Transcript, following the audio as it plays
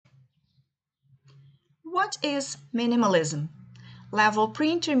What is minimalism? Level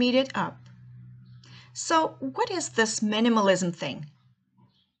pre-intermediate up. So what is this minimalism thing?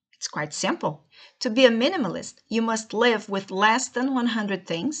 It's quite simple. To be a minimalist, you must live with less than 100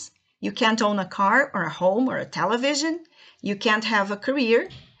 things. You can't own a car or a home or a television. You can't have a career.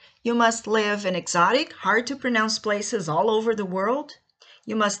 You must live in exotic, hard-to-pronounce places all over the world.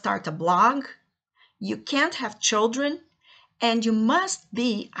 You must start a blog. You can't have children. And you must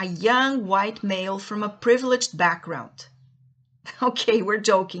be a young white male from a privileged background. Okay, we're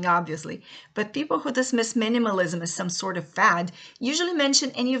joking, obviously, but people who dismiss minimalism as some sort of fad usually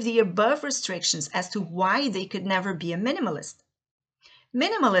mention any of the above restrictions as to why they could never be a minimalist.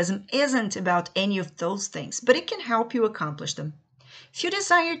 Minimalism isn't about any of those things, but it can help you accomplish them. If you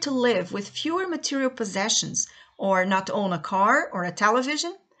desire to live with fewer material possessions, or not own a car or a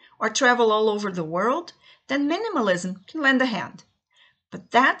television, or travel all over the world, then minimalism can lend a hand. But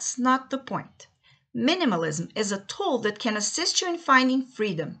that's not the point. Minimalism is a tool that can assist you in finding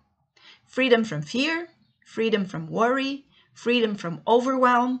freedom. Freedom from fear, freedom from worry, freedom from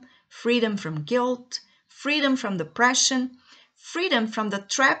overwhelm, freedom from guilt, freedom from depression, freedom from the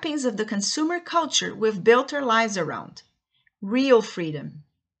trappings of the consumer culture we've built our lives around. Real freedom.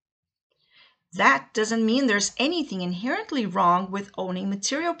 That doesn't mean there's anything inherently wrong with owning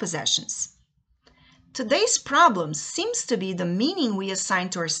material possessions. Today's problem seems to be the meaning we assign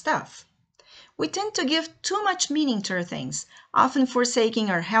to our stuff. We tend to give too much meaning to our things, often forsaking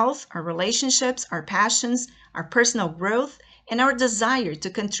our health, our relationships, our passions, our personal growth, and our desire to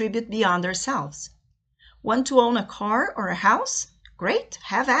contribute beyond ourselves. Want to own a car or a house? Great,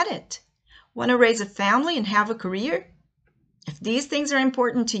 have at it. Want to raise a family and have a career? If these things are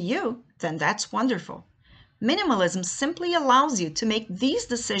important to you, then that's wonderful. Minimalism simply allows you to make these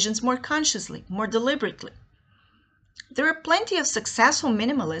decisions more consciously, more deliberately. There are plenty of successful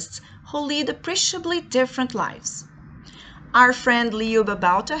minimalists who lead appreciably different lives. Our friend Leo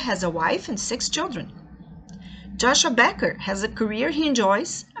Babauta has a wife and 6 children. Joshua Becker has a career he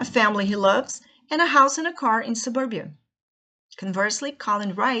enjoys, a family he loves, and a house and a car in suburbia. Conversely,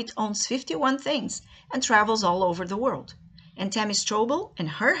 Colin Wright owns 51 things and travels all over the world. And Tammy Strobel and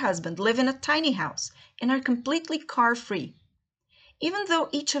her husband live in a tiny house and are completely car-free. Even though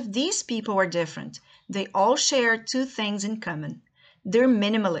each of these people are different, they all share 2 things in common. They're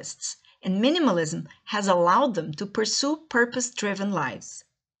minimalists, and minimalism has allowed them to pursue purpose-driven lives.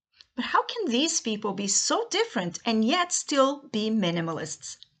 But how can these people be so different and yet still be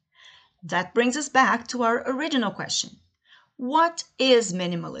minimalists? That brings us back to our original question. What is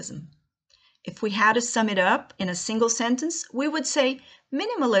minimalism? If we had to sum it up in a single sentence, we would say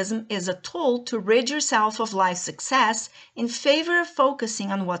minimalism is a tool to rid yourself of life's success in favor of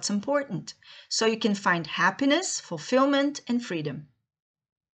focusing on what's important, so you can find happiness, fulfillment, and freedom.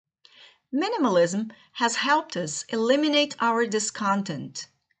 Minimalism has helped us eliminate our discontent,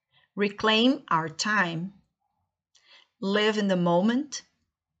 reclaim our time, live in the moment,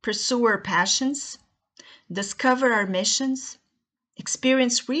 pursue our passions, discover our missions,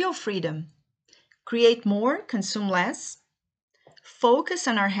 experience real freedom, create more, consume less, focus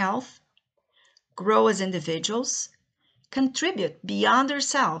on our health, grow as individuals, contribute beyond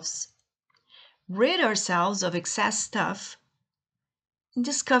ourselves, rid ourselves of excess stuff, and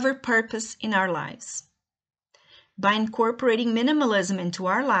discover purpose in our lives. By incorporating minimalism into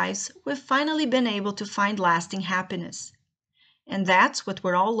our lives, we've finally been able to find lasting happiness. And that's what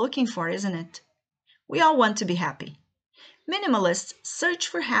we're all looking for, isn't it? We all want to be happy. Minimalists search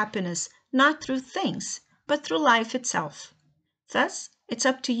for happiness not through things, but through life itself. Thus, it's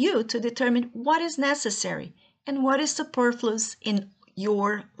up to you to determine what is necessary and what is superfluous in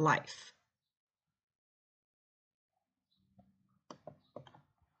your life.